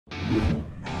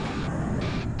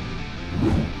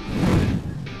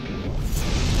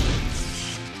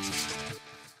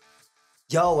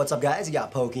Yo, what's up guys? You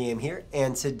got pokeaim here,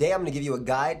 and today I'm going to give you a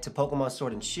guide to Pokemon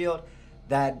Sword and Shield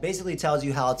that basically tells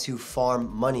you how to farm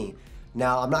money.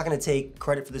 Now, I'm not going to take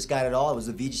credit for this guide at all. It was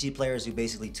the VGC players who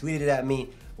basically tweeted it at me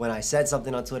when I said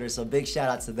something on Twitter, so big shout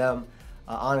out to them,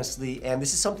 honestly. And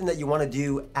this is something that you want to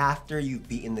do after you've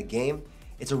beaten the game.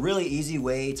 It's a really easy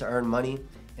way to earn money,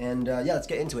 and yeah, let's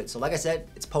get into it. So like I said,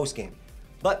 it's post-game.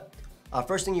 But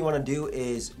first thing you want to do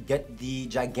is get the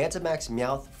Gigantamax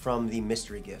Meowth from the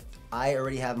mystery gift. I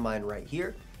already have mine right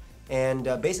here. And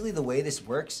basically the way this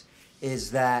works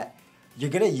is that you're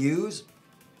going to use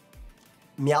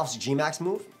Meowth's G-Max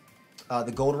move,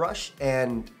 the Gold Rush,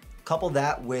 and couple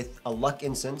that with a luck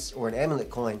incense or an amulet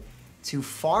coin to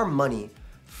farm money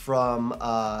from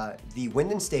the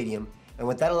Winden Stadium. And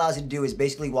what that allows you to do is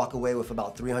basically walk away with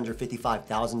about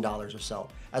 $355,000 or so,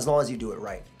 as long as you do it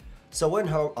right. So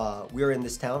we're in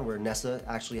this town where Nessa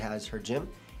actually has her gym,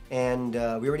 and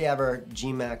we already have our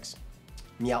G-Max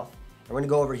Meowth. And we're gonna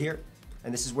go over here,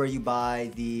 and this is where you buy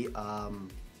the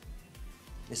luck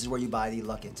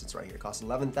incense right here. It costs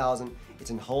 11,000.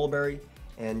 It's in Holberry,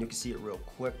 and you can see it real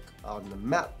quick on the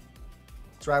map.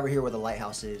 It's right over here where the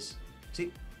lighthouse is.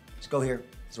 See? Just go here.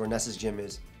 This is where Nessa's gym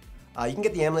is. You can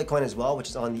get the amulet coin as well, which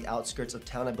is on the outskirts of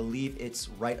town. I believe it's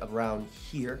right around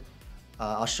here.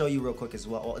 I'll show you real quick as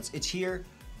well. Well, it's here,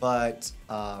 but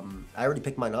I already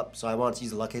picked mine up, so I wanted to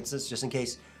use the luck incense just in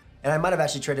case. And I might have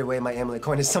actually traded away my amulet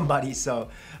coin to somebody, so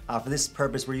for this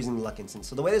purpose, we're using the luck incense.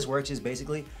 So the way this works is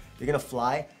basically you're gonna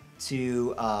fly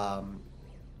to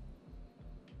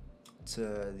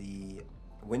the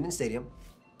Winden Stadium,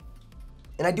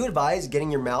 and I do advise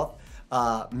getting your Meowth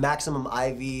maximum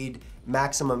IV'd,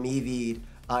 maximum EV'd,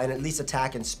 and at least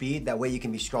attack and speed. That way you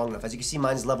can be strong enough. As you can see,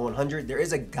 mine is level 100. There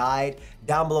is a guide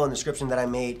down below in the description that I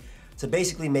made to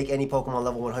basically make any Pokemon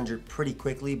level 100 pretty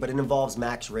quickly, but it involves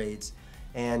max raids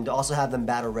and also have them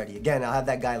battle ready. Again, I'll have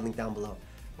that guide linked down below.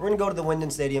 We're gonna go to the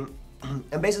Winden Stadium,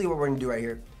 and basically what we're gonna do right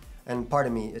here, and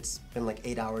pardon me, it's been like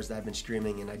 8 hours that I've been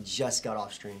streaming and I just got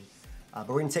off stream, but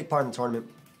we're gonna take part in the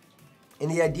tournament. And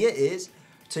the idea is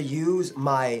to use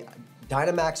my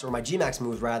Dynamax, or my G-Max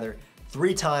moves rather,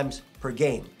 3 times per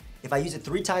game. If I use it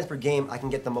 3 times per game, I can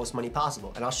get the most money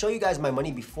possible. And I'll show you guys my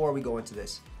money before we go into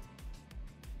this.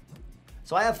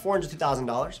 So I have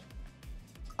 $402,000.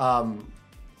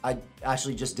 I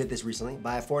actually just did this recently, but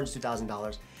I have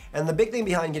 $402,000. And the big thing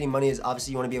behind getting money is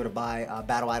obviously you want to be able to buy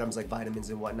battle items like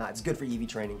vitamins and whatnot. It's good for EV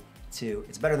training too.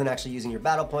 It's better than actually using your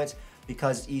battle points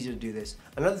because it's easier to do this.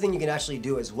 Another thing you can actually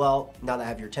do as well, now that I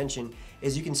have your attention,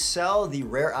 is you can sell the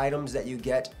rare items that you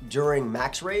get during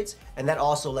max raids, and that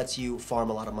also lets you farm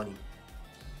a lot of money.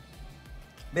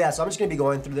 But yeah, so I'm just gonna be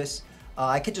going through this.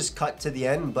 I could just cut to the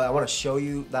end, but I wanna show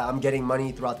you that I'm getting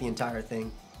money throughout the entire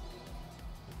thing.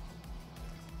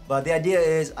 But the idea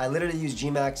is I literally use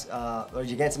G-Max, or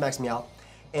Gigantamax Meowth,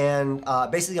 and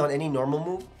basically on any normal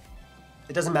move,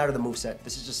 it doesn't matter the moveset.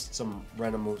 This is just some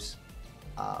random moves.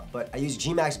 But I use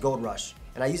G-Max Gold Rush,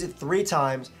 and I use it 3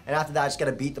 times, and after that I just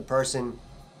gotta beat the person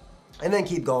and then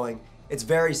keep going. It's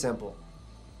very simple.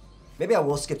 Maybe I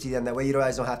will skip to the end, that way you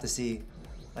guys don't have to see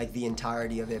like the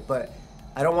entirety of it, but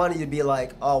I don't want you to be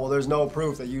like, oh, well, there's no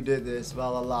proof that you did this,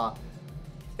 blah, blah, blah.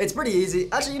 It's pretty easy.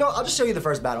 Actually, you know, I'll just show you the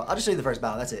first battle. That's it.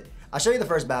 I'll show you the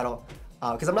first battle,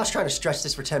 because I'm not trying to stretch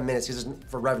this for 10 minutes because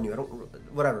for revenue. I don't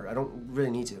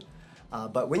really need to.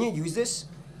 But when you use this,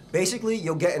 basically,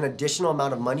 you'll get an additional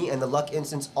amount of money, and the luck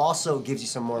incense also gives you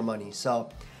some more money. So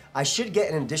I should get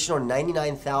an additional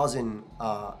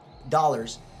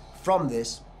 $99,000 from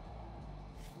this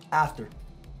after.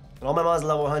 And all my mons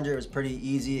level 100 was pretty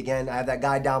easy. Again, I have that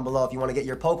guide down below if you want to get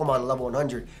your Pokemon level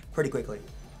 100 pretty quickly.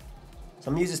 So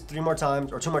I'm gonna use this 2 more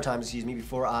times, excuse me,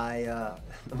 before I'm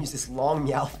gonna use this long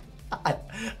Meowth. I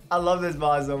love this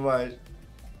boss so much.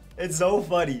 It's so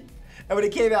funny. And when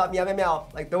it came out, meow, meow, meow,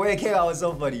 like the way it came out was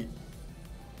so funny.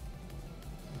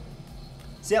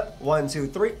 So yep, 1, 2,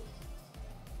 3.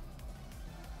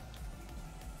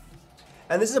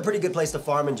 And this is a pretty good place to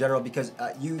farm in general because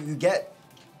you get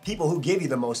people who give you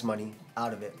the most money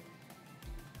out of it.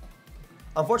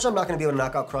 Unfortunately, I'm not gonna be able to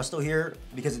knock out Crustle here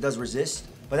because it does resist,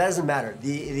 but that doesn't matter.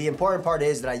 The important part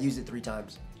is that I used it 3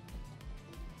 times.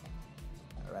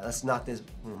 Let's not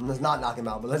knock him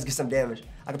out, but let's get some damage.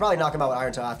 I could probably knock him out with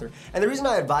Iron Tail after. And the reason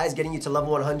I advise getting you to level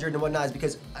 100 and whatnot is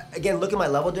because, again, look at my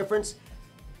level difference.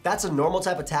 That's a normal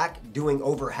type attack doing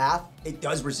over half. It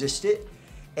does resist it,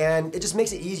 and it just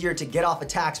makes it easier to get off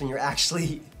attacks when you're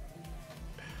actually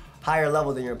higher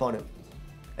level than your opponent.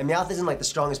 And Meowth isn't like the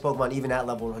strongest Pokemon even at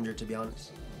level 100, to be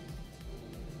honest.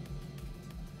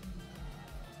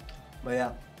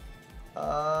 But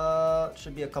yeah,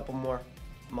 should be a couple more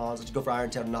Mons. Let's go for Iron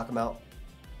Tail to knock him out.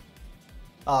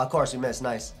 Oh, of course we missed.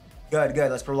 Nice. Good,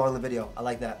 good. Let's prolong the video. I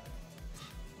like that.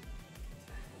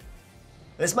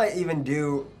 This might even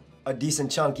do a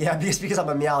decent chunk. Yeah, because I'm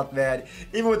a Meowth, man.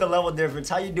 Even with the level difference,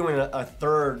 how you doing a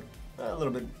third, a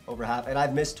little bit over half, and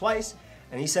I've missed twice,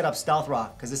 and he set up Stealth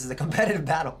Rock, because this is a competitive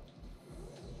battle.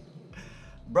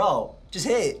 Bro, just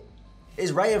hit.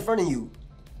 It's right in front of you.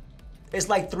 It's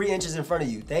like 3 inches in front of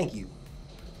you. Thank you.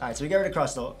 All right, so we get rid of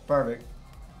Crustle. Perfect.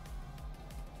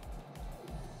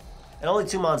 And only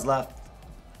 2 mons left.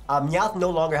 Meowth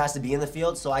no longer has to be in the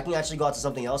field, so I can actually go out to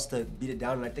something else to beat it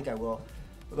down, and I think I will.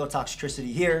 We'll go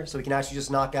Toxtricity here, so we can actually just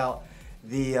knock out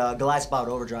the Goliath with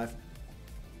Overdrive.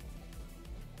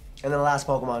 And then the last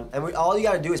Pokemon. And all you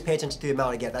gotta do is pay attention to the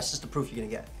amount I get. That's just the proof you're gonna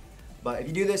get. But if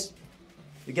you do this,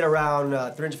 you get around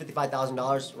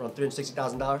 $355,000, around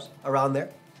 $360,000, around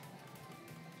there.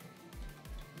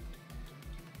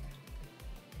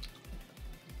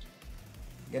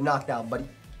 Get knocked out, buddy.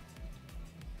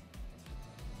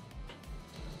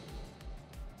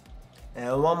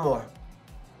 And one more.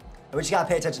 And we just gotta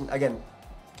pay attention again.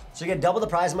 So you get double the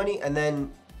prize money, and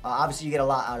then obviously you get a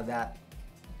lot out of that.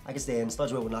 I can stay in.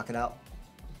 Sludge Whale will knock it out.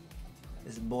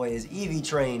 This boy is EV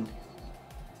trained.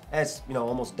 That's, you know,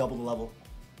 almost double the level.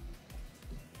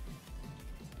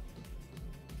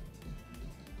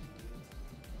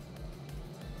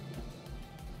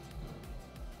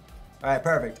 All right,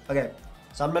 perfect. Okay,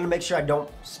 so I'm gonna make sure I don't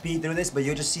speed through this, but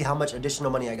you'll just see how much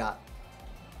additional money I got.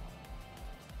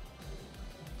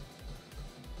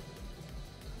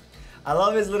 I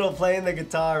love his little playing the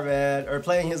guitar, man, or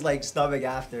playing his like stomach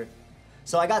after.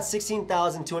 So I got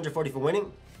 16,240 for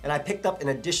winning, and I picked up an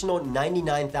additional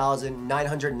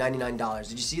 $99,999.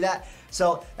 Did you see that?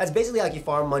 So that's basically like you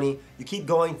farm money. You keep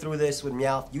going through this with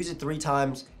Meowth. Use it 3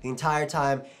 times the entire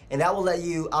time, and that will let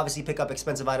you obviously pick up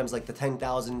expensive items like the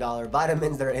 $10,000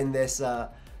 vitamins that are in this town.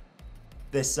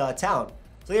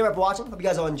 So thank you for watching. Hope you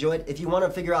guys all enjoyed. If you want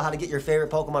to figure out how to get your favorite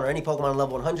Pokemon or any Pokemon on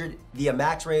level 100 via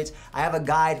max raids, I have a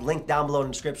guide linked down below in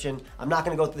the description. I'm not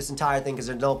going to go through this entire thing because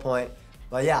there's no point.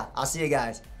 But yeah, I'll see you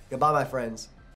guys. Goodbye, my friends.